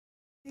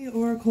Hey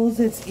Oracles,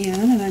 it's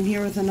Ann, and I'm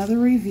here with another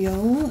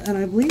reveal, and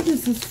I believe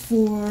this is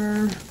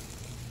for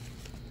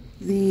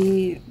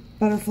the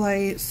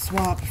butterfly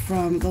swap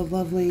from the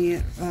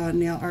lovely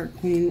nail art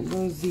queen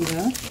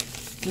Rosita.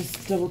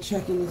 Just double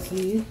checking to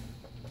see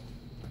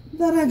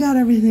that I got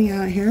everything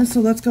out here. So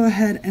let's go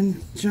ahead and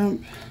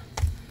jump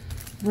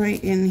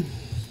right in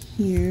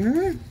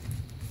here.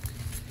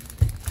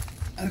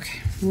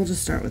 Okay, we'll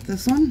just start with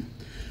this one.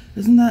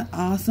 Isn't that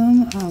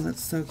awesome? Oh,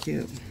 that's so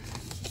cute.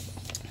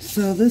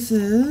 So this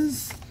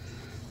is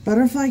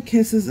Butterfly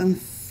Kisses and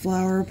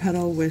Flower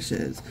Petal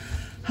Wishes.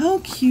 How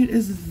cute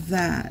is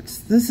that?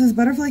 This is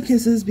Butterfly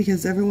Kisses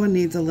because everyone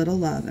needs a little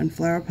love, and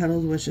Flower Petal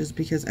Wishes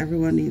because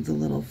everyone needs a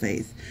little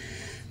faith.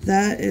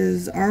 That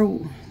is our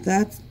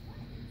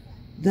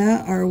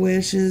our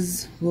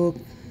wishes will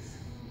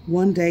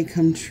one day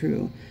come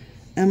true.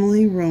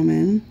 Emily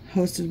Roman,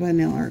 hosted by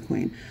Nail Art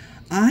Queen.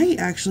 I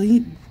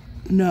actually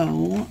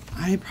no,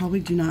 I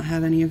probably do not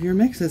have any of your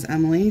mixes,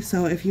 Emily.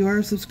 So if you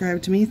are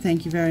subscribed to me,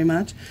 thank you very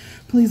much.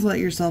 Please let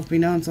yourself be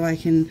known so I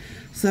can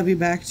sub you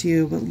back to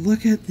you. But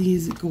look at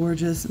these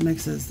gorgeous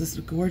mixes. This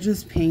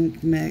gorgeous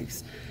pink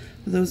mix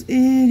with those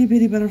itty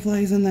bitty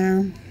butterflies in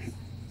there.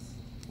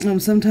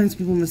 Sometimes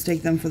people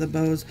mistake them for the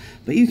bows,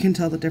 but you can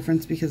tell the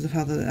difference because of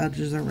how the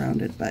edges are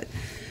rounded. But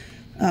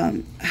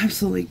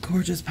absolutely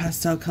gorgeous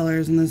pastel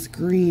colors, and this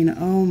green,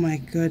 oh my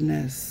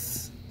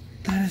goodness.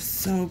 That is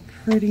so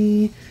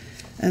pretty.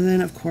 And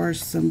then, of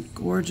course, some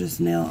gorgeous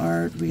nail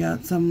art. We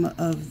got some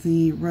of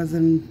the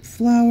resin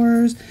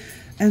flowers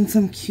and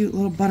some cute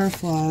little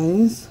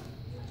butterflies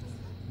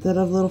that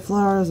have little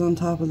flowers on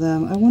top of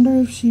them. I wonder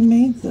if she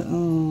made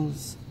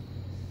those.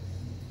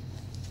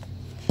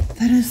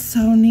 That is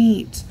so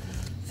neat.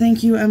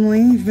 Thank you,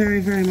 Emily,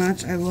 very, very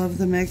much. I love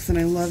the mix and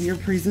I love your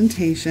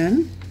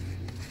presentation.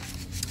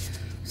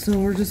 So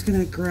we're just going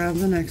to grab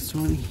the next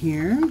one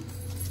here.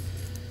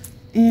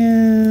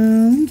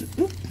 And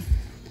oops.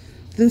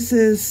 This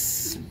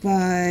is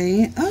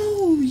by,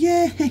 oh,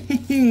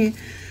 yay!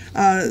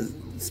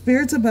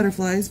 Spirits of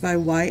Butterflies by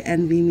Why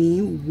Envy Me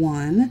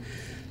 1.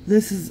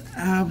 This is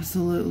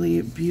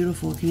absolutely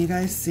beautiful. Can you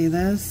guys see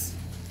this?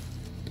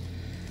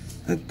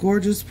 A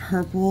gorgeous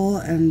purple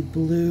and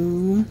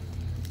blue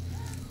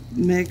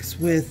mix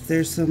with,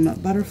 there's some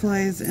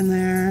butterflies in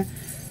there,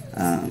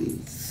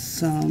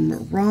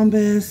 some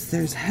rhombus,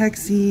 there's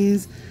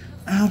hexies.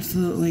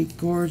 Absolutely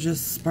gorgeous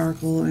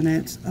sparkle in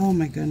it. Oh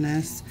my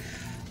goodness.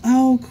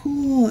 Oh,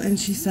 cool. And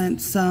she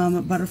sent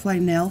some butterfly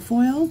nail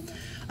foil.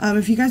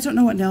 If you guys don't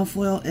know what nail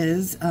foil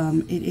is,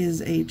 it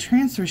is a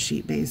transfer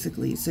sheet,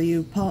 basically. So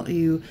you polish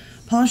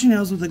your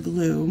nails with a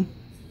glue.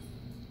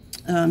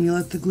 You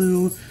let the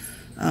glue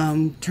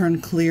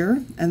turn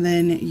clear, and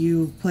then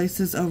you place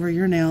this over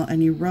your nail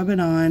and you rub it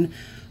on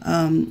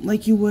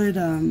like you would,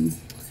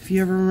 if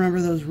you ever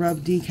remember those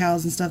rub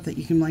decals and stuff that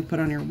you can like put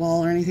on your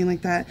wall or anything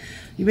like that.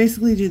 You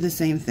basically do the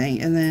same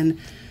thing, and then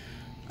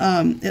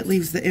it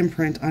leaves the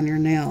imprint on your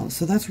nail.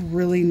 So that's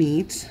really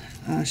neat.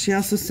 She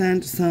also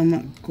sent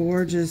some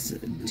gorgeous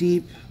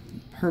deep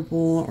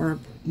purple or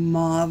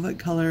mauve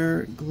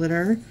color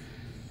glitter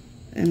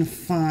in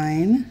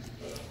fine.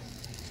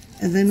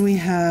 And then we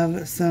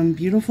have some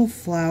beautiful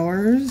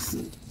flowers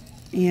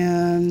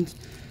and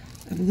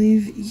I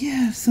believe,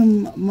 yeah,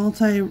 some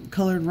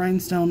multicolored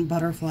rhinestone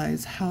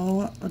butterflies.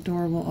 How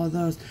adorable are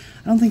those?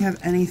 I don't think I have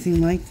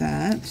anything like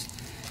that.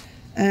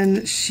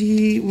 And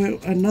she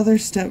went another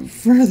step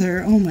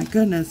further, oh my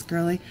goodness,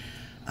 girly,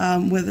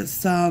 with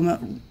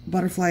some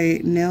butterfly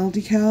nail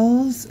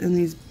decals and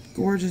these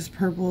gorgeous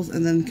purples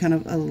and then kind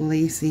of a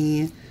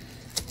lacy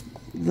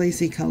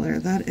color.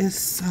 That is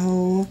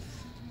so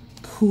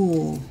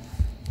cool.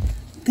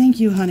 Thank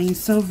you, honey,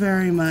 so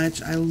very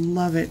much. I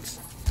love it.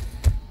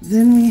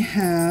 Then we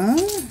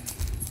have,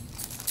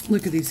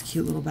 look at these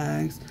cute little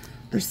bags.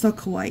 They're so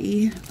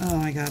kawaii. Oh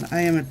my god, I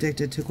am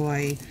addicted to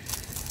kawaii.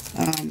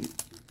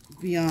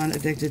 Beyond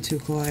addicted to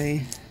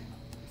kawaii.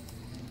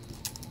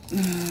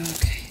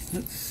 Okay,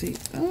 let's see.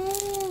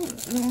 Oh,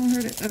 I don't want to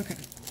hurt it. Okay.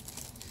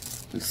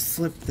 Let's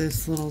slip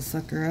this little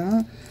sucker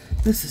out.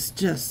 This is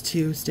just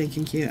too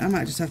stinking cute. I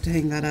might just have to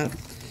hang that up.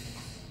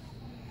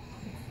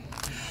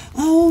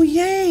 Oh,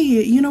 yay!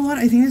 You know what?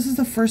 I think this is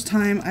the first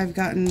time I've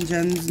gotten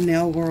Jen's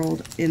Nail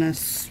World in a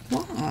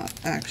swap,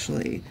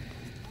 actually.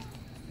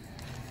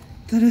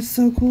 That is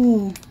so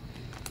cool.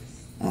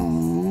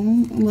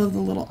 Oh, I love the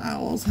little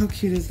owls. How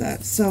cute is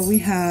that? So we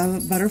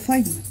have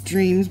Butterfly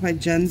Dreams by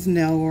Jen's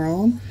Nail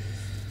World.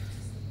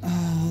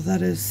 Oh,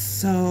 that is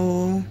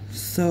so,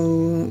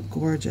 so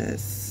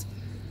gorgeous.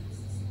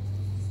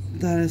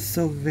 That is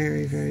so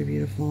very, very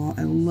beautiful.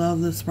 I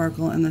love the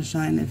sparkle and the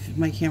shine if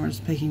my camera's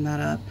picking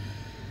that up.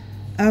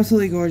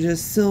 Absolutely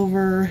gorgeous.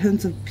 Silver,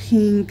 hints of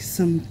pink,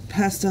 some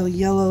pastel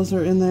yellows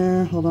are in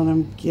there. Hold on,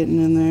 I'm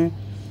getting in there.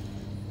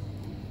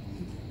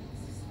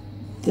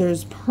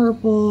 There's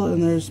purple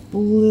and there's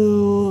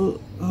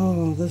blue.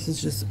 Oh, this is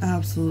just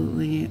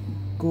absolutely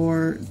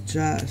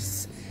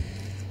gorgeous.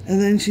 And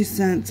then she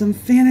sent some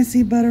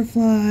fantasy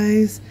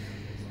butterflies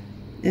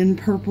in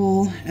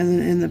purple and then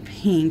in the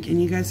pink,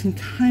 and you guys can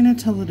kind of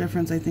tell the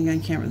difference, I think,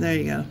 on camera. There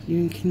you go.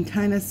 You can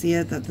kind of see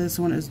it, that this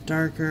one is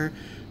darker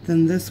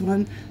than this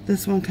one.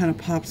 This one kind of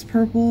pops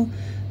purple.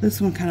 This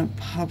one kind of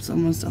pops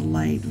almost a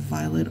light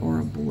violet or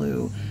a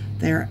blue.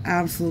 They're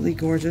absolutely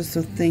gorgeous,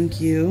 so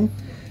thank you.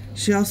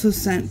 She also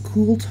sent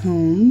Cool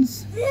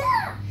Tones,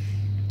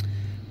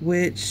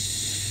 which,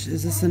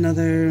 is this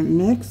another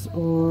mix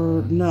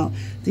or no?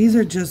 These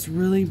are just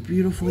really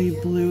beautifully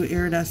blue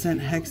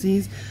iridescent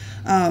hexies.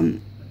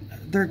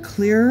 They're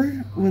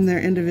clear when they're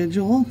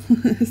individual,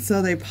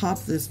 so they pop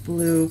this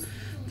blue.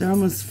 They're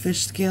almost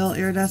fish scale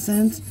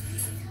iridescent.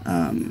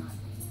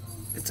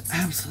 It's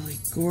absolutely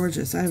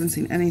gorgeous. I haven't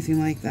seen anything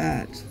like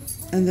that.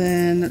 And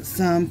then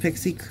some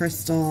Pixie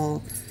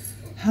Crystal.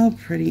 How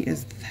pretty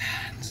is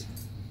that?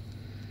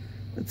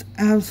 It's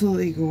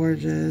absolutely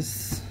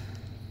gorgeous.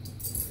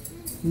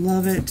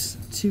 Love it.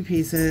 2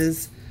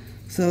 pieces.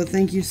 So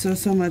thank you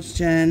so much,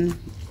 Jen.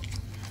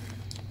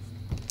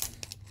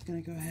 I'm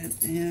gonna go ahead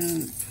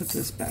and put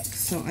this back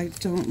so I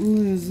don't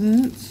lose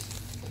it.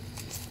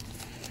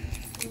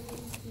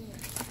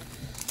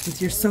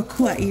 With your So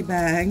Kawaii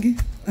bag.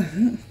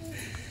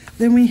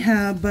 Then we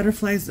have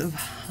Butterflies of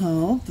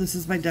Hope. This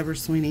is by Deborah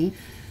Sweeney.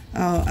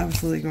 Oh,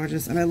 absolutely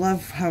gorgeous. And I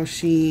love how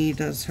she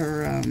does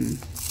her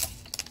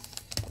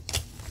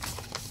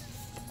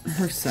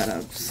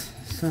setups.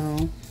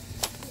 So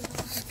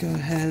let's go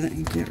ahead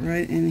and get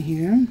right in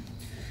here.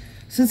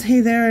 Says, hey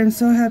there, I'm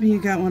so happy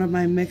you got one of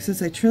my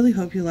mixes. I truly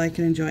hope you like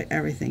and enjoy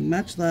everything.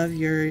 Much love,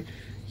 your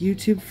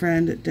YouTube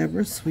friend,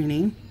 Deborah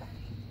Sweeney.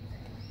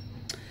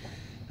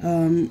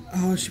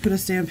 Oh, she put a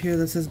stamp here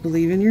that says,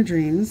 believe in your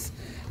dreams.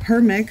 Her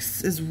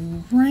mix is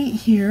right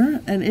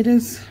here, and it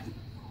is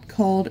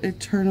called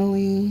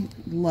Eternally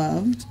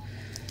Loved.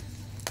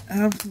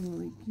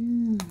 Absolutely,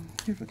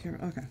 careful,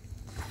 okay.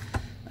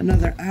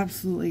 Another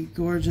absolutely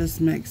gorgeous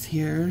mix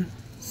here.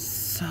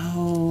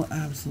 So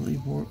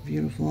absolutely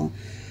beautiful.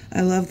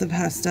 I love the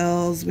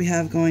pastels we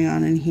have going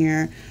on in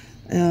here.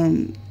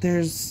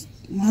 There's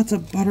lots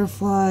of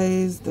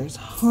butterflies, there's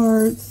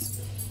hearts,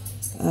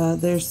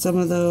 there's some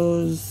of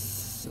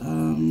those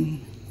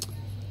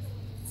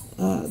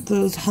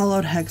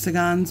hollowed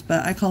hexagons,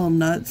 but I call them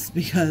nuts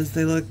because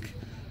they look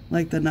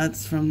like the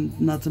nuts from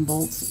Nuts and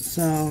Bolts.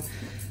 So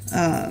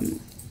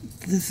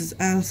this is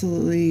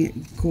absolutely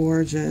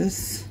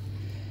gorgeous.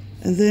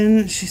 And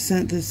then she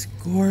sent this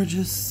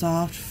gorgeous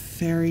soft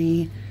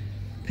fairy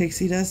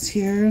pixie dust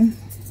here.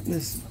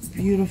 This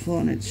beautiful,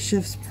 and it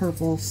shifts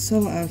purple,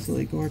 so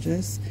absolutely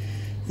gorgeous.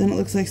 Then it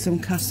looks like some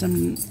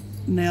custom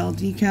nail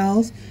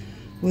decals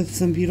with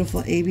some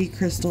beautiful AB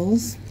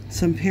crystals,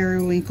 some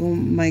periwinkle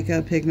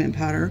mica pigment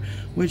powder,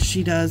 which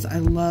she does. I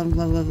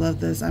love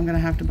this. I'm gonna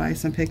have to buy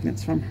some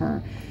pigments from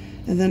her.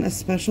 And then a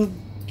special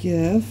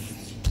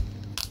gift.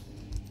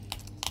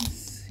 Let's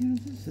see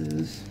what this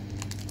is.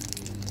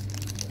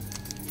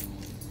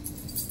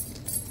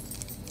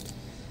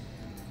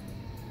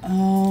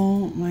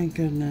 Oh my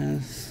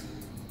goodness.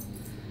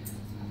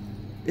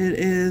 It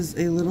is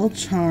a little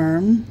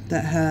charm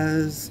that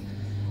has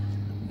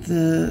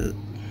the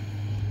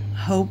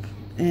hope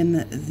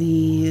in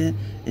the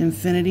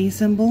infinity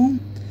symbol.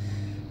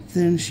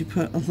 Then she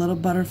put a little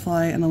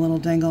butterfly and a little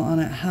dangle on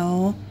it.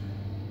 How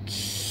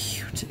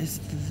cute is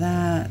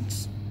that?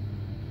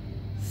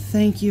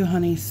 Thank you,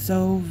 honey,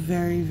 so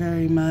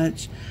very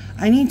much.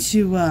 I need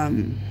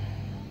to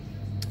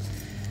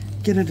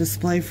get a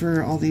display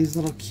for all these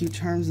little cute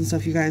charms and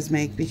stuff you guys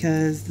make,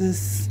 because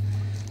this,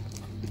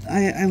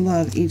 I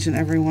love each and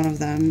every one of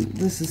them.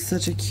 This is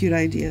such a cute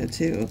idea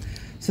too.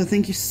 So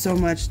thank you so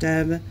much,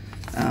 Deb.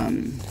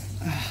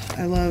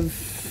 I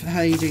love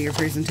how you do your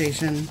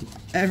presentation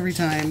every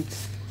time.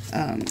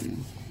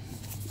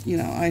 You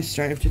know, I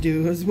strive to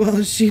do as well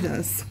as she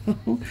does.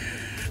 So.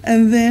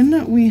 And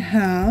then we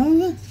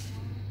have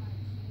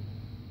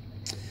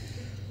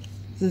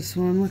this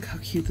one. Look how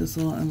cute this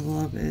little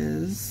envelope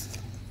is.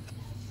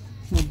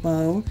 Little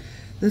bow.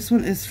 This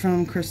one is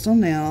from Crystal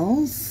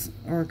Nails,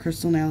 or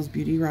Crystal Nails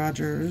Beauty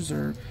Rogers,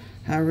 or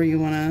however you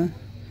want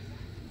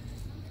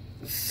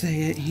to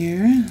say it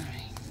here.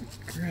 Let me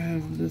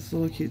grab this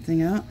little cute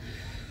thing out.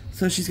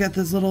 So she's got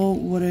this little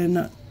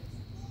wooden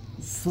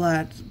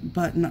flat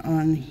button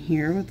on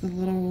here with the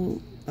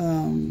little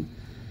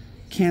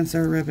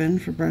cancer ribbon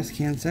for breast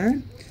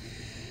cancer.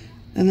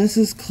 And this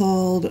is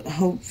called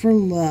Hope for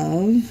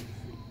Love.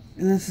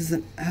 And this is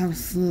an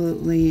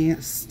absolutely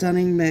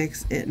stunning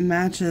mix. It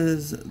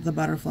matches the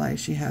butterfly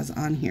she has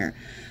on here.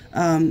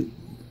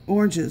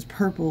 Oranges,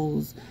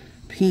 purples,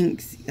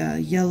 pinks,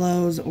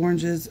 yellows,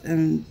 oranges,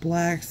 and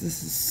blacks.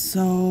 This is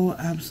so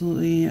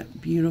absolutely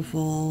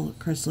beautiful,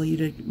 Crystal. You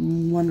did a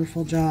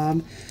wonderful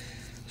job.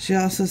 She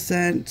also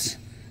sent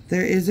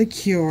There Is a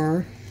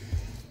Cure.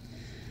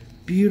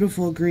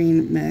 Beautiful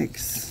green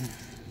mix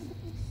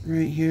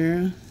right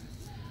here.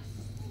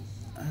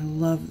 I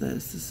love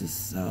this. This is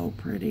so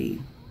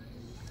pretty.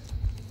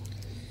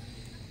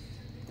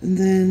 And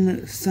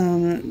then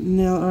some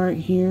nail art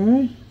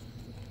here.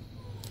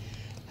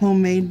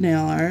 Homemade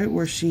nail art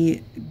where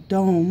she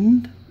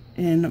domed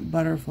in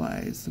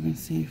butterflies. Let me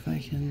see if I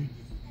can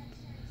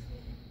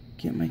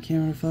get my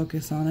camera to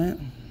focus on it.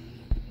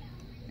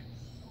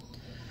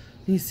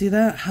 You see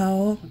that?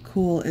 How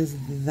cool is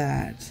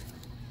that?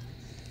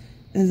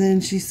 And then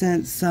she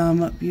sent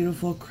some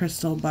beautiful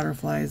crystal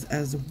butterflies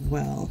as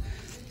well.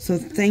 So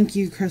thank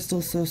you,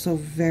 Crystal, so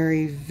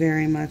very,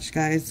 very much,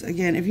 guys.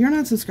 Again, if you're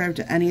not subscribed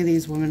to any of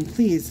these women,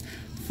 please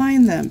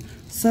find them,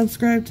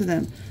 subscribe to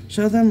them,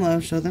 show them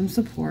love, show them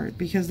support,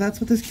 because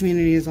that's what this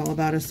community is all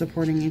about, is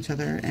supporting each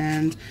other.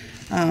 And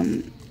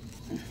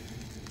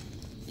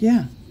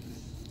yeah,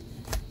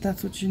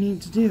 that's what you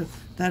need to do.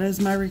 That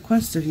is my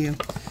request of you.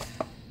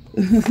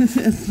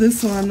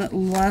 This one,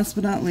 last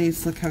but not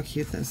least, look how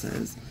cute this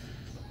is.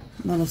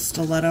 Little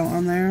stiletto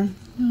on there.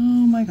 Oh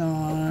my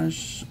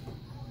gosh.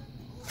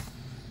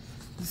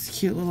 This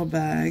cute little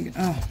bag.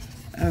 Oh,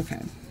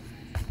 okay.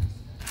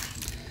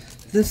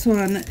 This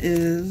one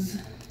is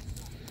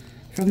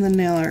from the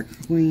Nail Art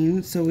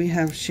Queen. So we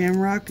have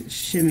Shamrock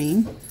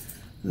Shimmy.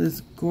 This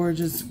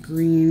gorgeous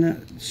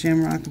green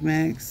shamrock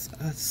mix.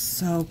 It's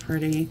so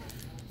pretty.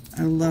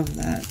 I love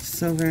that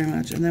so very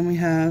much. And then we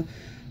have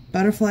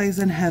Butterflies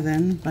in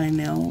Heaven by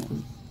Nail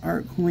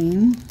Art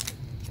Queen.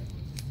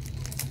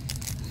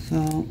 So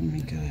let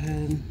me go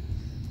ahead.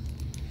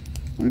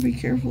 I want to be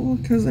careful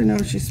because I know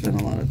she spent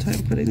a lot of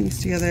time putting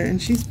these together,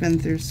 and she's been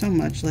through so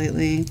much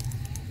lately.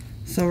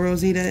 So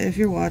Rosita, if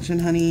you're watching,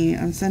 honey,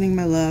 I'm sending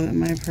my love and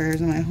my prayers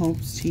and my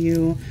hopes to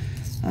you.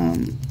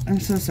 I'm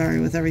so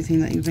sorry with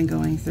everything that you've been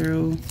going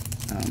through.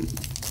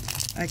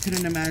 I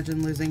couldn't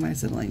imagine losing my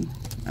sibling.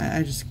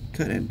 I just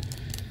couldn't.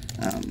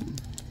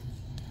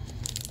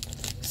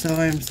 So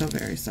I am so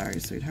very sorry,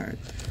 sweetheart.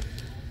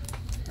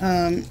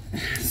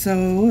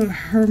 So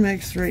her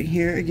mix right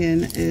here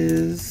again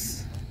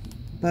is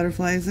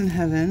Butterflies in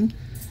Heaven.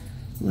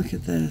 Look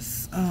at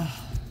this.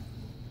 Oh,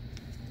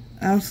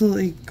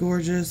 absolutely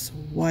gorgeous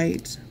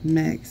white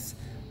mix.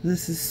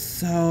 This is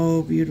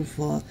so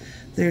beautiful.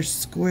 There's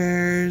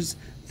squares,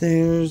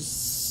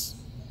 there's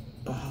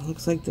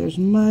looks like there's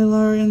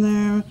mylar in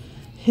there,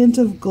 hint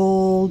of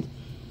gold.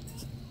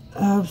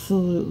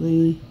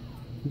 Absolutely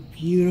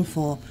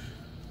beautiful.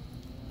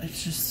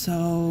 It's just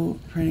so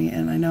pretty,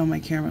 and I know my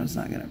camera's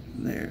not gonna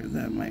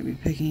that might be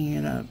picking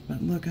it up,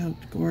 but look how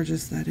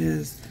gorgeous that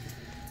is.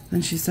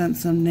 Then she sent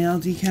some nail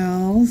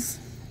decals,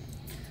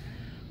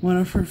 one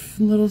of her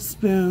little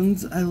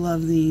spoons. I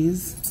love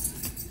these.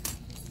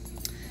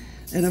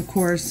 And of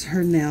course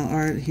her nail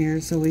art here.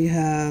 So we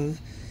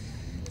have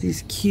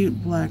these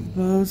cute black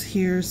bows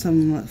here,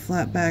 some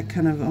flat back,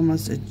 kind of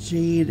almost a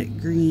jade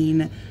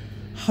green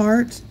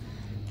heart,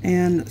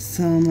 and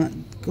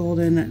some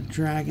golden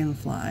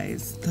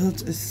dragonflies.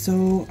 That is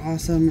so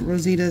awesome.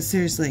 Rosita,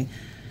 seriously,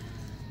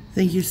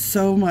 thank you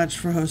so much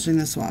for hosting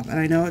the swap. And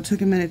I know it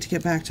took a minute to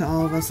get back to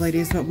all of us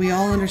ladies, but we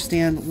all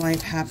understand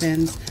life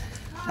happens.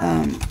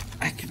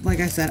 Like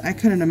I said, I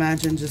couldn't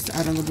imagine just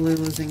out of the blue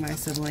losing my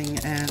sibling,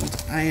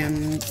 and I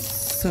am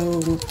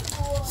so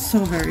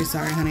very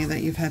sorry, honey,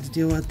 that you've had to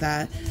deal with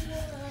that.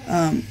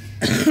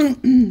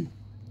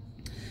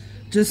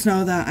 Just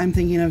know that I'm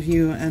thinking of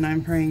you, and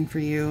I'm praying for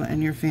you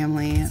and your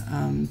family.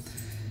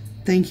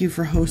 Thank you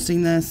for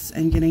hosting this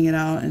and getting it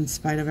out in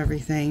spite of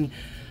everything.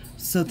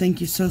 So thank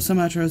you so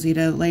much,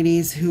 Rosita.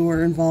 Ladies who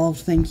were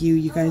involved, thank you.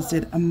 You guys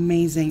did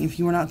amazing. If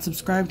you were not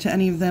subscribed to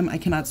any of them, I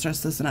cannot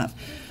stress this enough.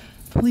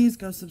 Please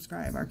go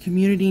subscribe. Our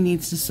community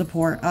needs to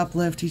support,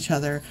 uplift each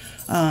other.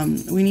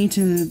 We need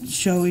to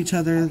show each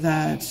other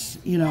that,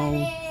 you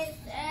know,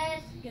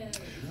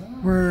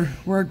 we're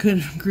a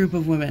good group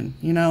of women,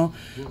 you know.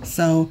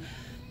 So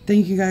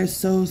thank you guys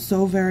so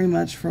very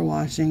much for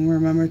watching.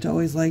 Remember to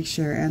always like,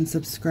 share, and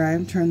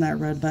subscribe. Turn that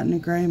red button to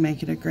gray.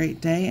 Make it a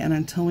great day. And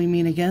until we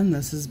meet again,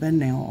 this has been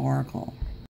NailOracle.